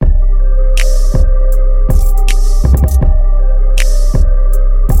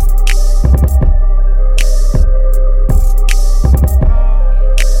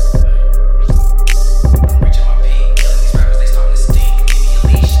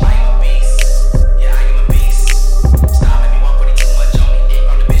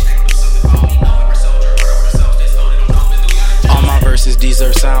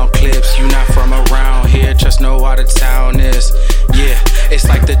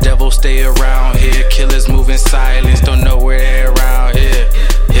stay around here. Killers move in silence, don't know where they're around here.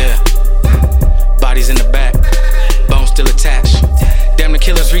 Yeah, bodies in the back, bones still attached. Damn, the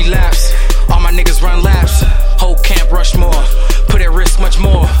killers relapse. All my niggas run laps. Whole camp rush more, put at risk much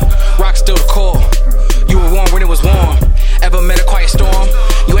more. Rock still the core. You were warm when it was warm. Ever met a quiet storm?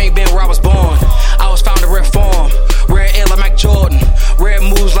 You ain't been where I was born. I was found in rare form, rare air like Mike Jordan, rare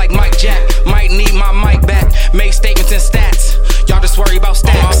moves like Mike Jack. Might need my mic back. Make statements and stats. Y'all just worry about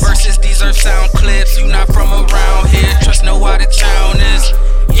stats. All my verses, these are sound clips. You not from around here. Trust know how the town is.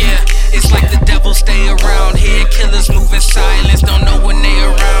 Yeah, it's like the devil stay around here. Killers move in silence, don't know when they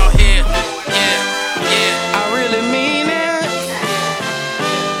around here. Yeah, I really mean it.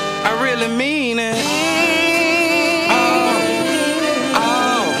 I really mean it.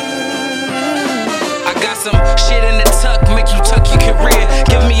 Oh, I got some shit in the tuck, make you tuck your career.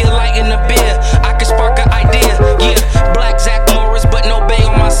 Give me a light and a beer, I can spark an idea. Yeah, Black Zach Morris, but no bay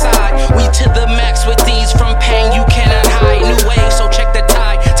on my side. We to the max with these, from pain you cannot hide. New wave, so check the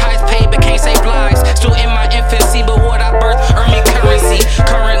tide. Ties paid but can't save lives. Still in my infancy, but what I birth earn me currency.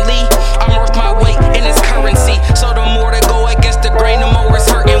 Currently, I'm worth my weight in this currency. So the more they go against the grain, the more it's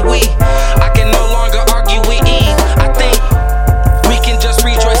hurting we. I can no longer argue with Eve. I think we can just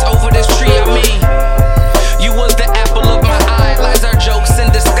rejoice over this tree. I mean, you was the apple of my eye. Lies are jokes in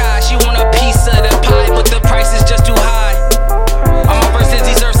disguise. You want a piece of the pie, but the price is just too high. All my verses,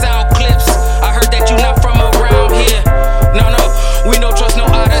 these are sound clips. I heard that you not from around here. No, we don't trust no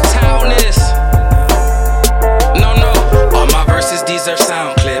out of towners. No, all my verses, these are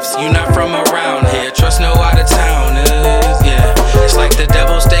sound clips. You not from around here. Trust no out of towners. Yeah, it's like the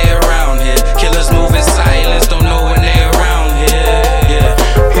devil stay around here. Killers move in silence, don't know when they around here.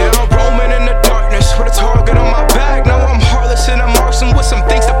 Yeah, I'm roaming in the darkness with a target on my back. Now I'm heartless and I'm arson with some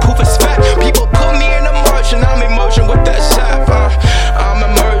things to prove it's fact. People put me in immersion, I'm immersion with that sap. I'm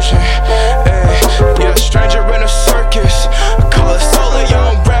immersion. Yeah, stranger in a circus. Call it solo,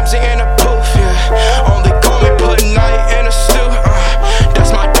 young Ramsey in a booth. Yeah, only call me put night in a suit.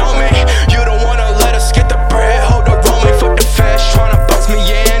 That's my domain. You don't wanna let us get the bread. Hold the roaming, fuck the feds tryna bust me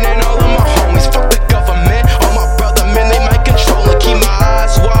in, and all of my homies. Fuck the government, all my brother men they might control and keep my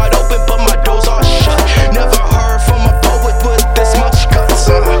eyes wide open, but my doors are shut. Never heard from a poet with this much guts.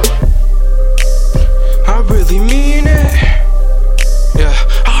 I really mean it. Yeah,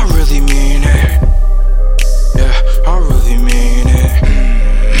 I really mean it. Yeah, I really mean it.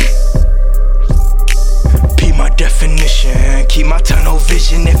 Be my definition, keep my tunnel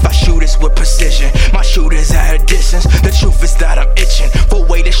vision. If I shoot it's with precision, my shooters at a distance. The truth is that I'm itching for a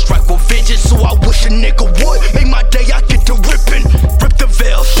way to strike with vengeance. So I wish a nigga would make my day, I get to ripping. Rip the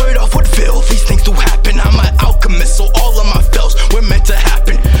veil, straight off with veil. These things do happen, I'm an alchemist, so all of my fails were meant to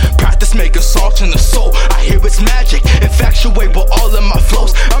happen. Practice making songs in the soul, I hear it's magic. Infatuate with all of my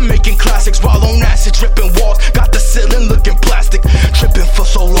flows. I'm making classics while on acid, dripping walls. Got the ceiling looking plastic, tripping for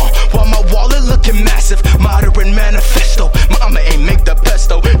so long while my wallet looking massive. Modern manifesto, mama ain't make the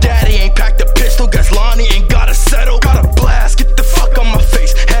pesto. Daddy ain't packed the pistol, guess Lonnie ain't gotta settle. Got a blast, get the fuck on my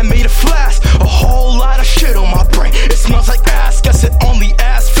face, hand me the flask. A whole lot of shit on my brain, it smells like ass. Guess it only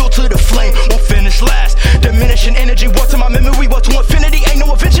ass, filled to the flame, won't finish last. Diminishing energy, what's in my memory, what to infinity, ain't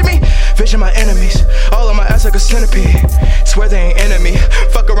no avenging me. Vision my enemies, all of my ass like a centipede. Swear they ain't enemy,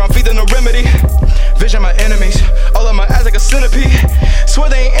 fuck around, feeding no remedy. Vision my enemies, all of my ass like a centipede. Swear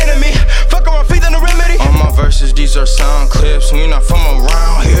they ain't enemy, fuck around, feeding no remedy. All my verses, these are sound clips. We not from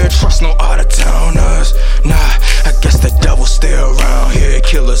around here, trust no out of towners. Nah, I guess the devil stay around here.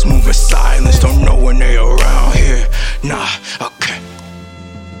 Killers move in silence, don't